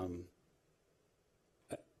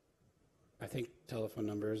I think telephone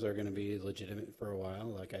numbers are going to be legitimate for a while.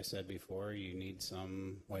 Like I said before, you need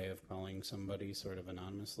some way of calling somebody sort of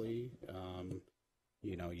anonymously.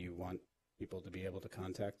 You want people to be able to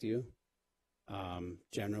contact you.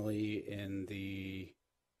 Generally in the,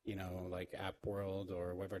 like app world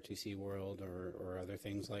or WebRTC world or other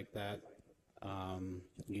things like that,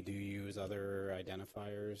 you do use other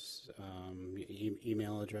identifiers,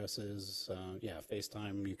 email addresses.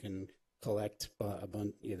 FaceTime, you can collect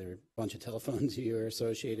either a bunch of telephones you're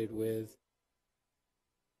associated with.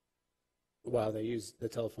 Well, they use the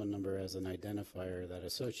telephone number as an identifier that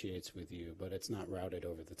associates with you, but it's not routed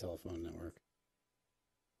over the telephone network.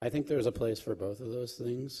 I think there's a place for both of those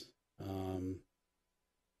things.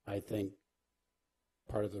 I think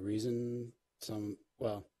part of the reason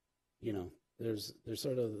there's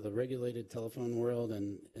sort of the regulated telephone world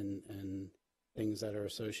and things that are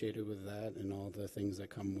associated with that and all the things that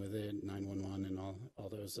come with it, 911 and all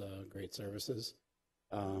those great services.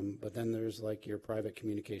 But then there's like your private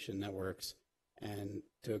communication networks. And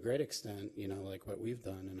to a great extent, like what we've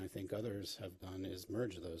done and I think others have done is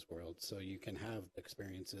merge those worlds. So you can have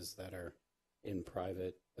experiences that are in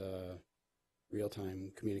private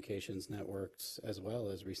real-time communications networks as well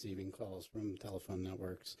as receiving calls from telephone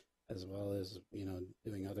networks as well as,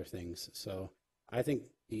 doing other things. So I think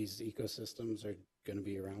these ecosystems are going to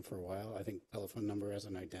be around for a while. I think telephone number as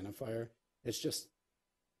an identifier, it's just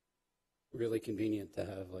really convenient to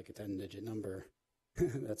have like a 10-digit number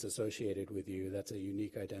that's associated with you. That's a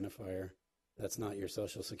unique identifier. That's not your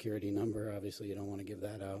social security number. Obviously, you don't want to give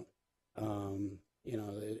that out.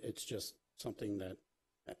 It's just something that,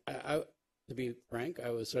 to be frank, I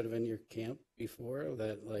was sort of in your camp before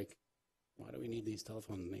that, like, why do we need these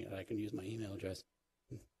telephones? I can use my email address.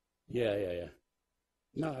 Yeah.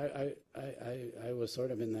 No, I was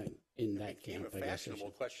sort of in that camp. It became a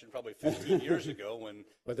fashionable question probably 15 years ago when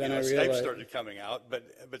but then Skype started coming out.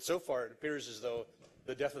 But so far it appears as though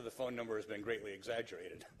the death of the phone number has been greatly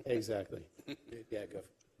exaggerated. Exactly. Yeah, go.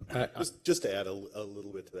 Just to add a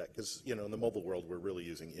little bit to that, because in the mobile world we're really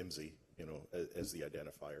using IMSI, as the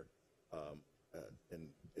identifier, and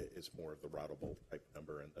it's more of the routable type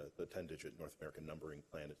number, and the 10-digit North American numbering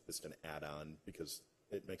plan is just an add-on because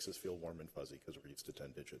it makes us feel warm and fuzzy because we're used to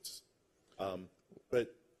 10 digits.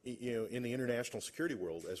 But in the international security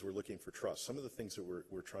world, as we're looking for trust, some of the things that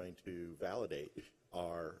we're trying to validate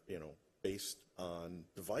are based on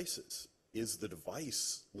devices. Is the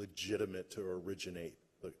device legitimate to originate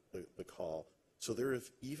the call? So there have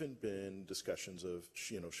even been discussions of,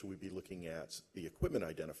 should we be looking at the equipment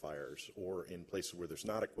identifiers, or in places where there's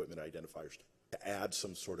not equipment identifiers, to add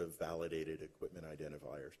some sort of validated equipment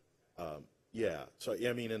identifiers. Yeah. So yeah,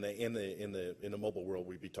 I mean, in the mobile world,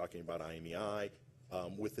 we'd be talking about IMEI.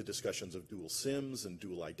 With the discussions of dual SIMs and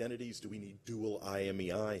dual identities, do we need dual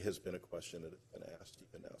IMEI has been a question that has been asked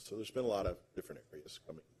even now. So there's been a lot of different areas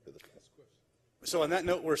coming to the task. So on that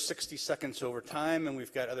note, we're 60 seconds over time, and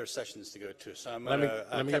we've got other sessions to go to. So I'm going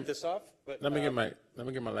to cut this off. But, let me get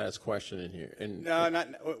my last question in here. And no,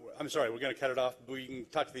 I'm sorry. We're going to cut it off. We can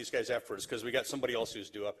talk to these guys afterwards because we got somebody else who's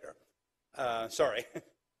due up here. Sorry.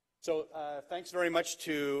 So thanks very much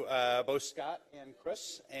to both Scott and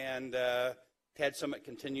Chris, and CAD Summit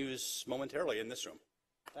continues momentarily in this room.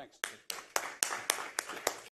 Thanks.